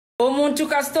Omuntu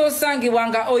kasita osangibwa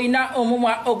nga oyina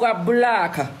omumwa ogwa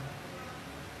black.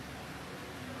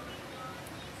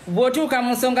 Bw'otuuka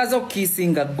mu nsonga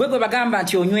z'okukiisinga gwe gwe bagamba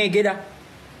nti onywegera.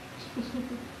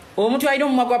 Omuntu alina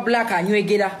omumwa gwa black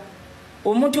anywegera.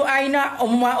 Omuntu alina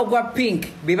omumwa ogwa pink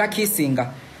be bakiisinga.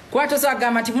 Kuba tosobola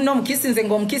kugamba nti muno omukiisinze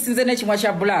ng'omukiisinze n'ekimwa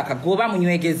kya black gw'oba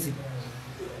munywegezi.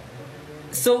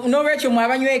 So n'olwekyo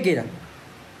mwabanywegera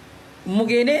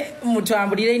mugende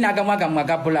mutambulire n'agamwa gammwe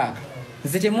aga black.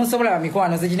 Nze temunsobola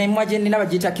bamikwano nze gina emimwa gye nnina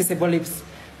bagiyita kissable lips.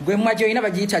 Gwe emimwa gy'olina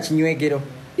bagiyita kinywegero.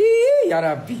 Ya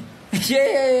Rabbi.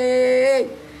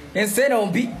 Enseno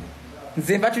mbi.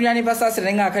 Nze mbatulira ne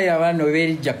basaasira ne ng'akalira abaana we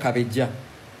beerijja kabejja.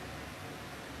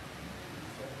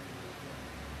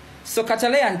 So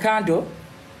Katale and Kando,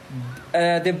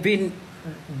 they've been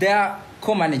their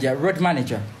co-manager, road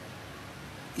manager.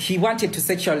 He wanted to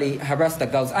sexually harass the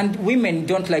girls, and women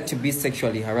don't like to be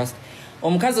sexually harassed.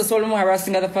 Omkazo Solomon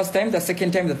harassing her the first time, the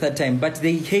second time, the third time, but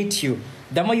they hate you.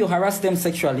 The more you harass them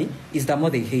sexually, is the more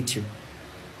they hate you.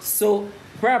 So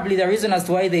probably the reason as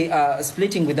to why they are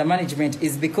splitting with the management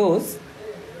is because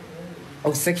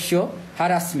of sexual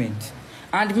harassment.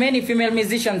 And many female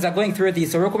musicians are going through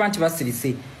this. They want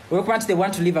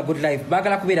to live a good life. But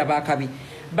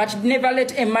never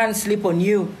let a man sleep on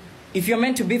you. If you're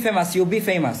meant to be famous, you'll be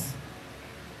famous.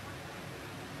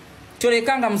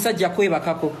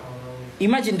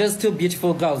 Imagine those two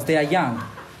beautiful girls. They are young.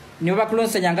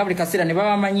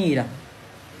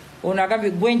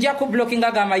 Gwenja ku blocking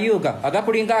aga yoga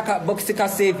agakulinga aka box ka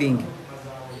saving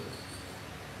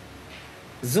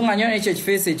zunga nyone echo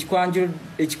face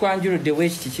ekikwanjuru de way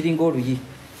kikiringa oluyi.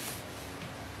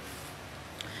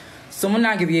 So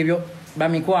munange byebyo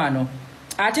bamikwano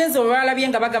atenzo olwalabye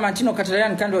nga bagamba ntino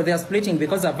Catalan Kando they are splitting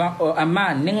because of a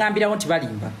man nengambira wonti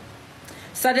balimba.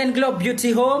 Southern Globe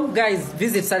Beauty Home, guys,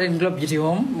 visit Southern Globe Beauty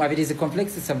Home. It is a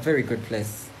complex, it's a very good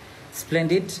place,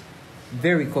 splendid,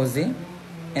 very cozy,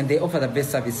 and they offer the best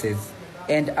services.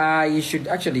 And you should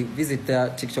actually visit their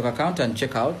TikTok account and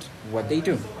check out what they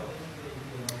do.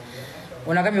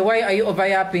 Unagami, why are you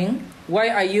overlapping? Why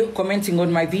are you commenting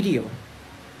on my video?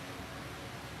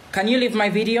 Can you leave my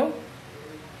video?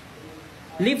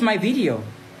 Leave my video.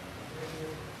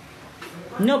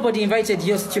 Nobody invited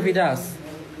your stupid ass.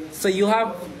 So you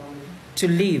have to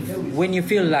leave when you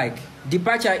feel like.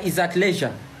 Departure is at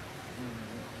leisure.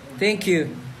 Thank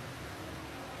you.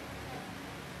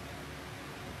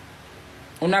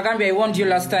 Unagambi, I warned you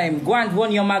last time. Go and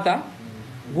warn your mother.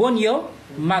 Warn your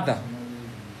mother.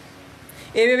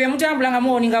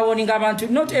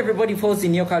 Not everybody falls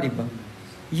in your caliber.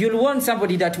 You'll warn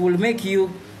somebody that will make you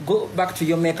go back to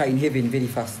your maker in heaven very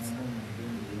fast.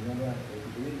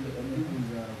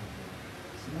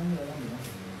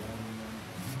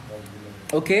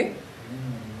 Okay?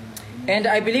 And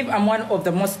I believe I'm one of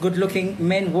the most good-looking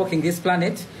men walking this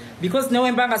planet. Because no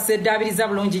one said David is a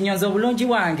bulungi nyonzo bulungi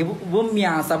wange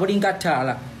bumyansa bulinga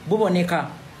ttala buboneka.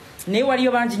 Ne wali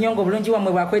obanji nyongo bulungi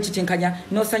wamwe bwakwekitinkanya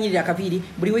n'osanyirira kapiri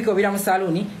buli wiki obira mu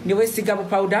saluni ne weesiga bu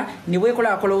powder ne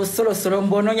weekola usolo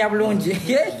mbononya bulungi.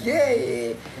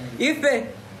 Ife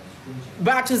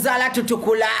batuzala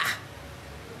tutukula.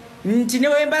 Nti ne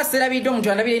wemba serabidde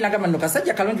omuntu andabire inagamba no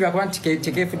kasajja kalungi lwakuba nti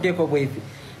tekeefuddeko bwefi.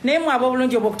 Naye mwabo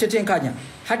obulungi obw'okutetenkanya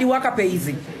hadi waka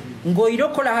peizi ng'oyira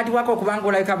okukola hadi waka okubanga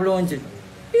olayika bulungi.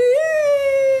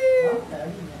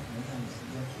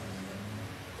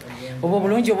 Obwo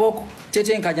bulungi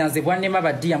obw'okutetenkanya nze bwannema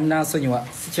baddiya munansonyiwa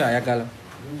sikyayagala.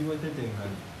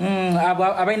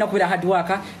 Abalina okubeera hadi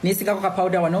waka neesigako ka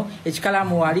powder wano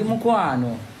ekikalaamu wali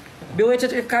mukwano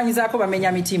bewetetekanyizaako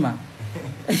bamenya mitima.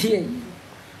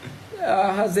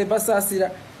 Ze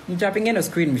basaasira ntapping eno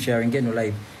screen sharing eno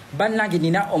live. Bannange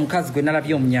nina omukazi gwe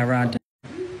nalabye omunyarwanda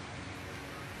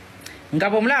nga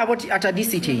bw'omulaba boti at a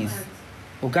distance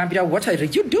ogambira what are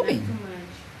you doing?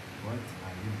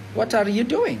 What are you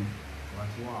doing?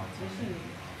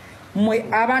 Mwe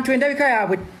abantu endabika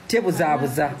yaabwe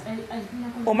tebuzaabuza.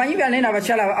 Omanyi bya nene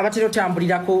abakyala abatera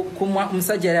otambulira ku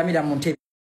musajja yamira mu ntebe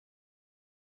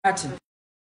ati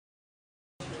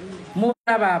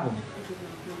mulaba abo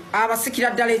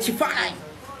abasikira ddala ekifaananyi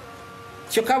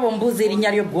kyokka bombuuza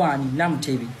erinnya ly'oggwani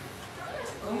Namutebi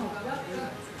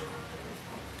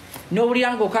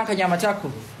n'owulira ng'okankanya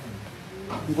amatako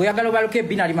ng'oyagala obaluka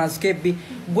ebbi nali mansuka ebbi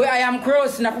gwe I am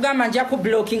cross nakugamba nja ku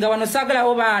blocking wano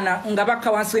saagalawo baana nga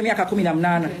bakka wansi w'emyaka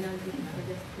 18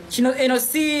 kino eno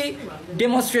si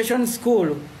demonstration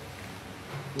school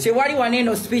tewali wane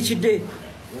eno speech day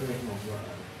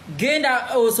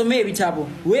genda osome ebitabo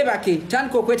weebake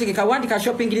tandika okwetegeka wandika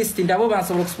shopping list ndabo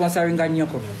bansobola okusponsoringa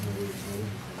nnyoko.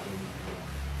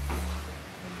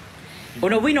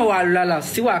 Ono bwino wa lulala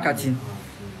si wakati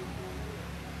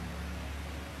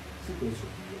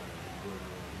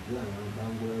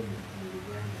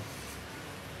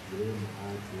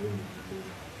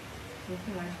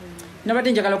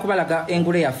Nabadde njagala okubalaga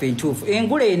engule yaffe entuufu.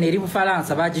 Engule eno eri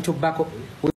Bufalansa bagitubbako.